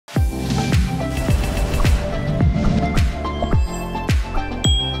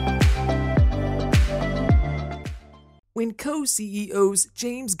when co-CEOs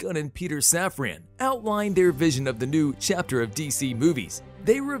James Gunn and Peter Safran outlined their vision of the new chapter of DC movies.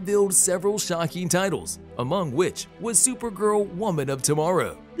 They revealed several shocking titles, among which was Supergirl Woman of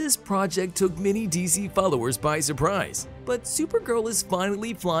Tomorrow. This project took many DC followers by surprise, but Supergirl is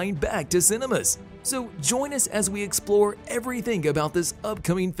finally flying back to cinemas. So join us as we explore everything about this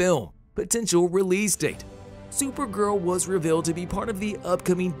upcoming film. Potential release date. Supergirl was revealed to be part of the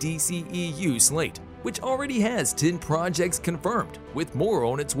upcoming DCEU slate, which already has 10 projects confirmed, with more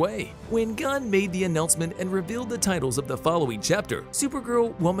on its way. When Gunn made the announcement and revealed the titles of the following chapter,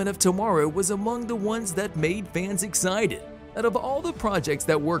 Supergirl Woman of Tomorrow was among the ones that made fans excited. Out of all the projects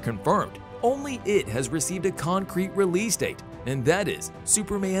that were confirmed, only it has received a concrete release date, and that is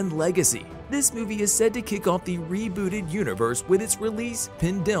Superman Legacy. This movie is said to kick off the rebooted universe with its release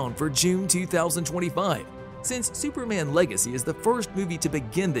pinned down for June 2025. Since Superman Legacy is the first movie to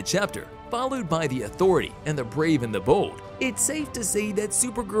begin the chapter, followed by The Authority and The Brave and the Bold, it's safe to say that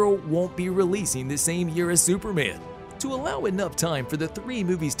Supergirl won't be releasing the same year as Superman. To allow enough time for the three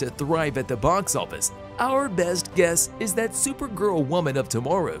movies to thrive at the box office, our best guess is that Supergirl Woman of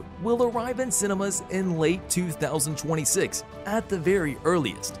Tomorrow will arrive in cinemas in late 2026 at the very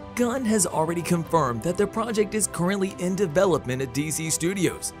earliest. Gunn has already confirmed that the project is currently in development at DC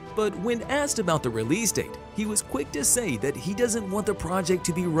Studios, but when asked about the release date, he was quick to say that he doesn't want the project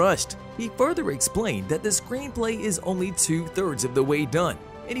to be rushed. He further explained that the screenplay is only 2/3 of the way done,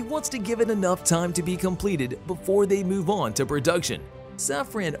 and he wants to give it enough time to be completed before they move on to production.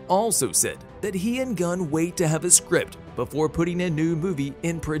 Safran also said that he and Gunn wait to have a script before putting a new movie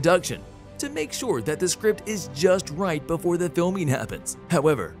in production, to make sure that the script is just right before the filming happens.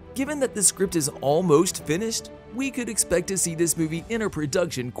 However, given that the script is almost finished, we could expect to see this movie enter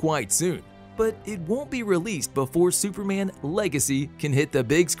production quite soon, but it won't be released before Superman Legacy can hit the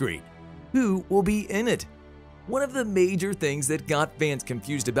big screen. Who will be in it? One of the major things that got fans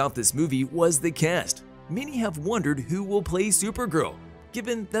confused about this movie was the cast. Many have wondered who will play Supergirl,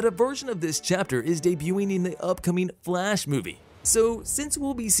 given that a version of this chapter is debuting in the upcoming Flash movie. So, since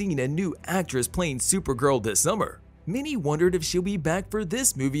we'll be seeing a new actress playing Supergirl this summer, many wondered if she'll be back for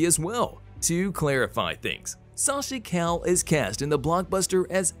this movie as well. To clarify things, Sasha Calle is cast in the blockbuster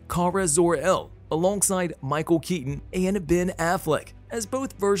as Kara Zor-El, alongside Michael Keaton and Ben Affleck as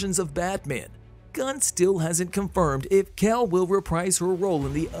both versions of Batman. Gunn still hasn't confirmed if Calle will reprise her role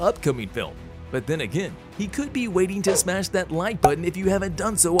in the upcoming film, but then again, he could be waiting to smash that like button if you haven't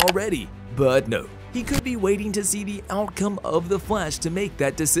done so already. But no, he could be waiting to see the outcome of The Flash to make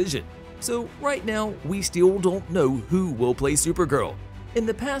that decision. So right now, we still don't know who will play Supergirl. In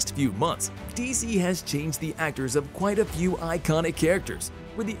the past few months, DC has changed the actors of quite a few iconic characters,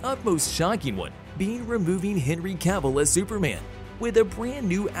 with the utmost shocking one being removing Henry Cavill as Superman, with a brand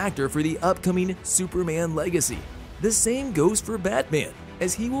new actor for the upcoming Superman Legacy. The same goes for Batman,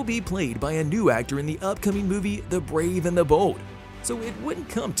 as he will be played by a new actor in the upcoming movie The Brave and the Bold. So it wouldn't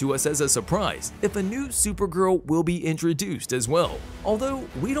come to us as a surprise if a new Supergirl will be introduced as well. Although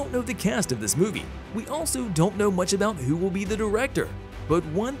we don't know the cast of this movie, we also don't know much about who will be the director. But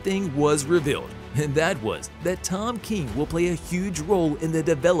one thing was revealed, and that was that Tom King will play a huge role in the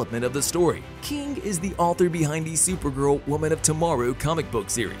development of the story. King is the author behind the Supergirl Woman of Tomorrow comic book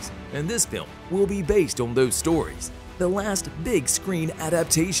series, and this film will be based on those stories, the last big screen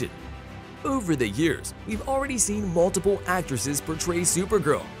adaptation. Over the years, we've already seen multiple actresses portray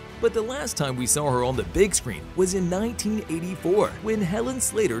Supergirl, but the last time we saw her on the big screen was in 1984 when Helen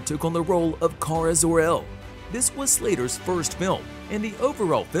Slater took on the role of Kara Zor-El. This was Slater's first film, and the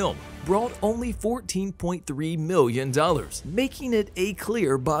overall film brought only $14.3 million, making it a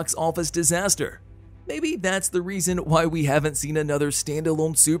clear box office disaster. Maybe that's the reason why we haven't seen another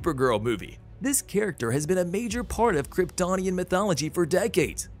standalone Supergirl movie. This character has been a major part of Kryptonian mythology for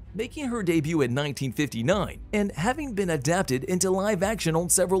decades, making her debut in 1959 and having been adapted into live action on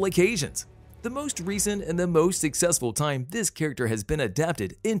several occasions. The most recent and the most successful time this character has been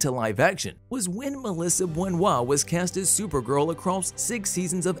adapted into live action was when Melissa Benoist was cast as Supergirl across 6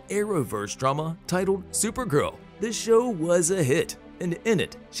 seasons of Arrowverse drama titled Supergirl. The show was a hit, and in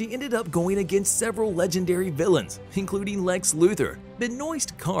it, she ended up going against several legendary villains, including Lex Luthor.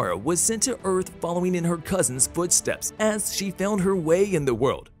 Benoist Kara was sent to Earth following in her cousin's footsteps as she found her way in the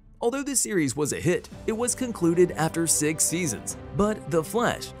world. Although the series was a hit, it was concluded after 6 seasons. But The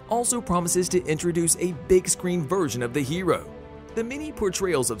Flash also promises to introduce a big screen version of the hero. The many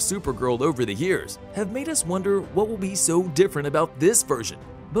portrayals of Supergirl over the years have made us wonder what will be so different about this version.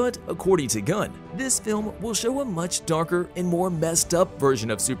 But according to Gunn, this film will show a much darker and more messed up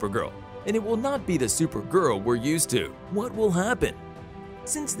version of Supergirl, and it will not be the Supergirl we're used to. What will happen?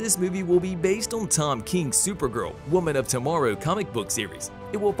 Since this movie will be based on Tom King's Supergirl, Woman of Tomorrow comic book series,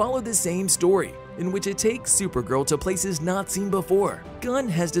 it will follow the same story, in which it takes Supergirl to places not seen before. Gunn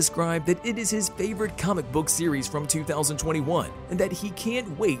has described that it is his favorite comic book series from 2021, and that he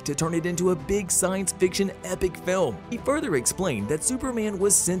can't wait to turn it into a big science fiction epic film. He further explained that Superman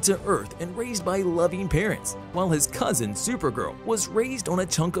was sent to Earth and raised by loving parents, while his cousin Supergirl was raised on a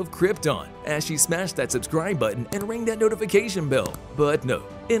chunk of Krypton, as she smashed that subscribe button and rang that notification bell. But no,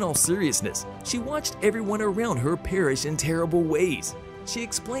 in all seriousness, she watched everyone around her perish in terrible ways. She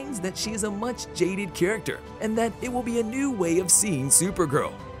explains that she is a much jaded character and that it will be a new way of seeing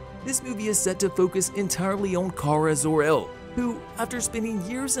Supergirl. This movie is set to focus entirely on Kara Zor-El, who, after spending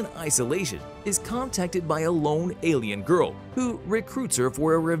years in isolation, is contacted by a lone alien girl who recruits her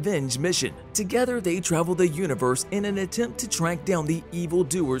for a revenge mission. Together, they travel the universe in an attempt to track down the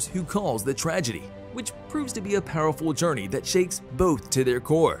evildoers who caused the tragedy, which proves to be a powerful journey that shakes both to their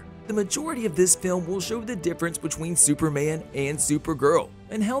core. The majority of this film will show the difference between Superman and Supergirl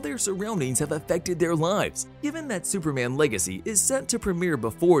and how their surroundings have affected their lives. Given that Superman Legacy is set to premiere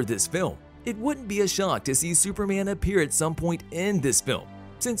before this film, it wouldn't be a shock to see Superman appear at some point in this film,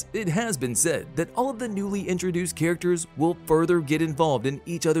 since it has been said that all of the newly introduced characters will further get involved in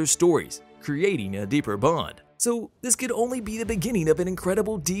each other's stories, creating a deeper bond. So this could only be the beginning of an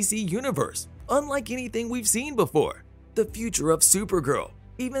incredible DC universe, unlike anything we've seen before. The future of Supergirl.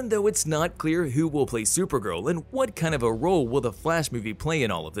 Even though it's not clear who will play Supergirl and what kind of a role will the Flash movie play in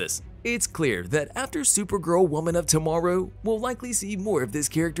all of this, it's clear that after Supergirl Woman of Tomorrow, we'll likely see more of this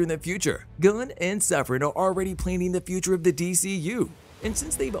character in the future. Gunn and Safran are already planning the future of the DCU, and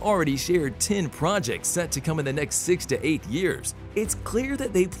since they've already shared 10 projects set to come in the next 6 to 8 years, it's clear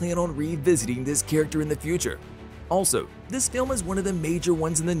that they plan on revisiting this character in the future. Also, this film is one of the major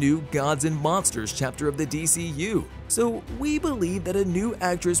ones in the new Gods and Monsters chapter of the DCU, so we believe that a new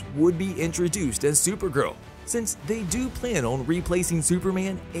actress would be introduced as Supergirl, since they do plan on replacing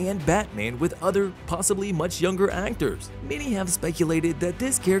Superman and Batman with other, possibly much younger actors. Many have speculated that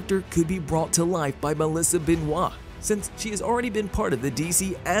this character could be brought to life by Melissa Benoist, since she has already been part of the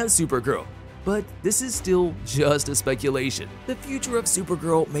DC as Supergirl. But this is still just a speculation. The future of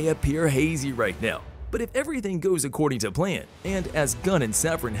Supergirl may appear hazy right now, but if everything goes according to plan, and as Gunn and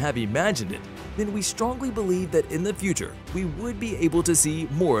Safran have imagined it, then we strongly believe that in the future, we would be able to see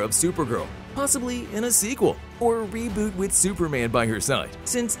more of Supergirl, possibly in a sequel, or a reboot with Superman by her side.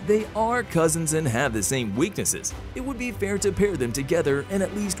 Since they are cousins and have the same weaknesses, it would be fair to pair them together in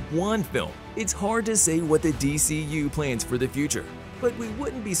at least one film. It's hard to say what the DCU plans for the future, but we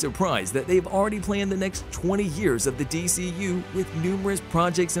wouldn't be surprised that they've already planned the next 20 years of the DCU with numerous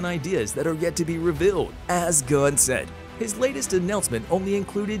projects and ideas that are yet to be revealed. As Gunn said, his latest announcement only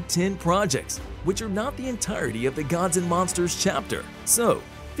included 10 projects, which are not the entirety of the Gods and Monsters chapter. So,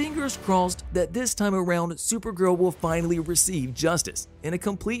 fingers crossed that this time around Supergirl will finally receive justice in a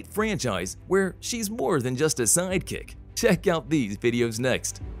complete franchise where she's more than just a sidekick. Check out these videos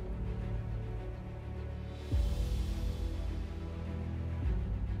next.